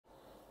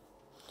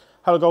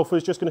Hello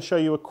golfers, just going to show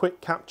you a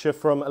quick capture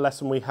from a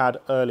lesson we had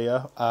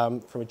earlier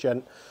from a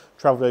gent.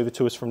 Travelled over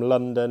to us from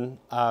London,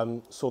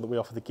 saw that we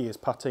offer the gears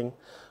putting.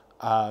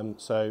 So,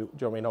 do you know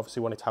what I mean?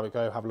 Obviously wanted to have a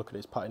go, have a look at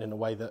his putting in a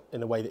way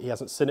that he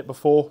hasn't seen it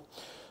before.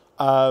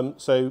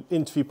 So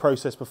interview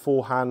process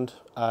beforehand,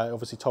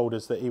 obviously told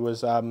us that he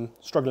was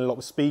struggling a lot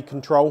with speed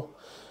control,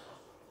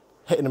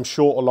 hitting them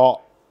short a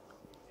lot,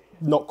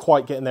 not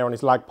quite getting there on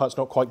his lag putts,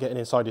 not quite getting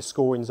inside his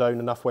scoring zone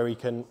enough where he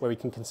can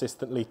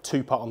consistently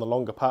two putt on the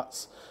longer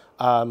putts,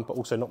 but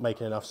also not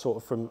making enough sort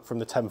of from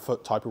the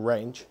 10-foot type of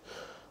range.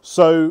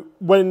 So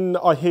when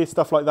I hear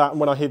stuff like that and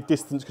when I hear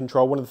distance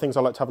control, one of the things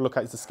I like to have a look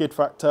at is the skid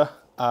factor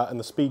and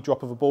the speed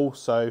drop of a ball.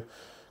 So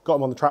got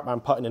him on the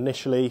TrackMan putting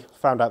initially,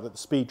 found out that the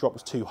speed drop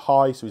was too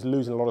high, so he's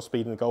losing a lot of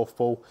speed in the golf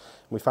ball.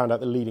 And we found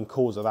out the leading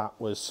cause of that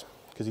was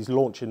because he's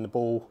launching the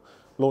ball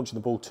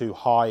too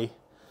high.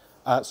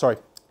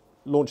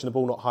 Launching the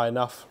ball not high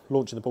enough,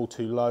 launching the ball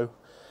too low,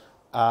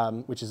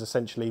 which is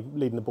essentially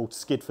leading the ball to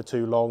skid for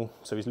too long,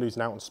 so he's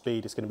losing out on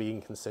speed, it's going to be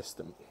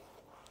inconsistent.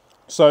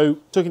 So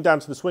took him down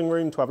to the swing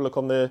room to have a look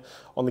on the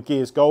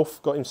Gears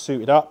Golf, got him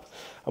suited up,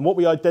 and what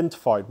we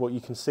identified, what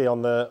you can see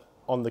on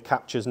the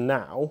captures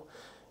now,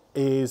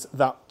 is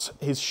that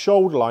his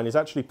shoulder line is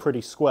actually pretty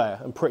square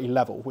and pretty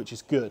level, which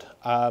is good.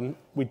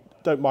 We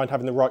don't mind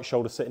having the right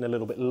shoulder sitting a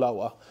little bit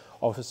lower.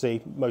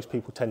 Obviously, most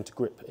people tend to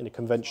grip in a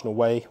conventional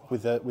way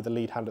with the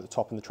lead hand at the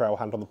top and the trail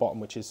hand on the bottom,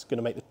 which is going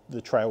to make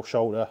the trail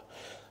shoulder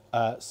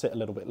sit a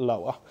little bit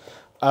lower.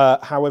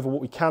 However,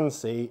 what we can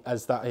see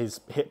is that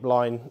his hip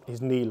line,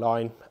 his knee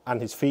line,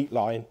 and his feet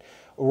line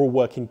are all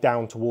working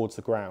down towards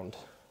the ground.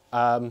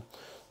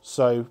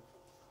 So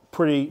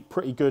pretty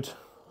good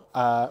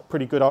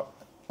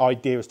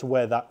idea as to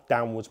where that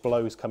downwards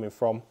blow is coming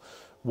from,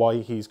 why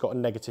he's got a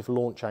negative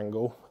launch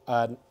angle,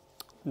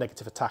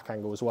 negative attack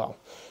angle as well.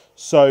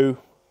 So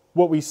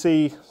what we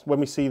see when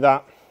we see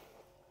that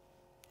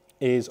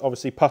is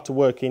obviously putter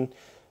working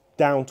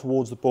down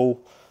towards the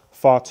ball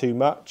far too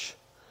much,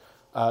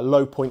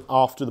 low point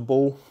after the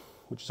ball,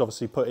 which is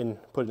obviously putting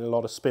a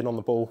lot of spin on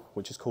the ball,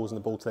 which is causing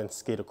the ball to then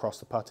skid across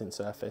the putting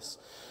surface,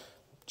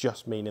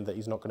 just meaning that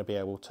he's not going to be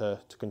able to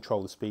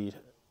control the speed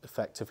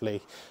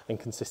effectively and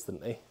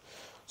consistently.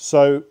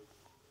 So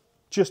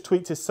just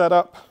tweaked his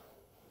setup,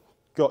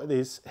 got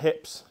his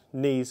hips,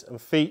 knees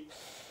and feet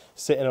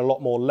sitting a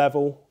lot more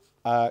level,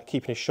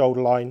 keeping his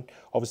shoulder line.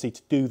 Obviously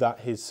to do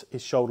that, his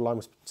shoulder line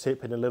was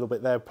tipping a little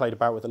bit there, played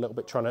about with a little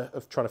bit trying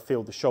to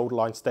feel the shoulder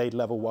line stayed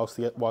level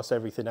whilst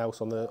everything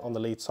else on the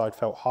lead side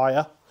felt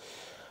higher.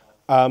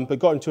 But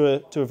got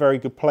into a very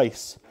good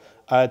place.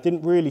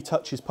 Didn't really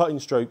touch his putting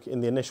stroke in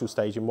the initial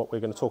stage in what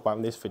we're going to talk about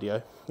in this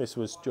video. This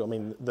was, do you know what I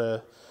mean,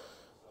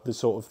 the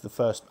sort of the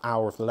first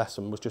hour of the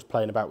lesson was just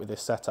playing about with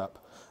this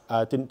setup.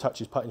 Didn't touch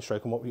his putting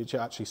stroke, and what we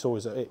actually saw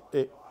is that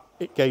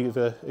it gave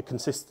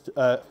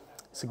a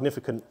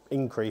significant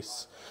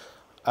increase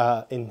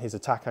in his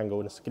attack angle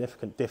and a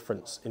significant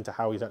difference into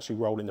how he's actually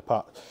rolling the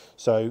putt.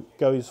 So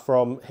goes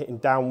from hitting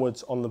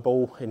downwards on the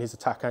ball in his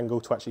attack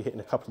angle to actually hitting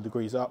a couple of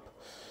degrees up,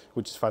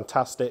 which is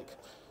fantastic.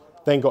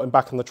 Then got him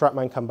back on the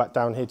TrackMan, come back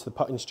down here to the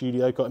putting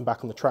studio, got him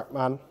back on the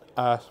TrackMan,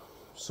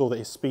 saw that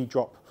his speed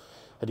drop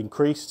had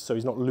increased, so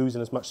he's not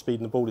losing as much speed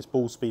in the ball. His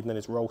ball speed and then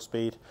his roll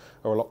speed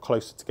are a lot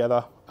closer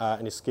together,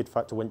 and his skid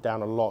factor went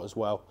down a lot as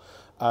well.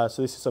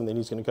 So this is something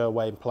he's going to go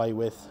away and play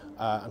with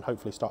and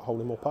hopefully start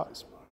holding more putts.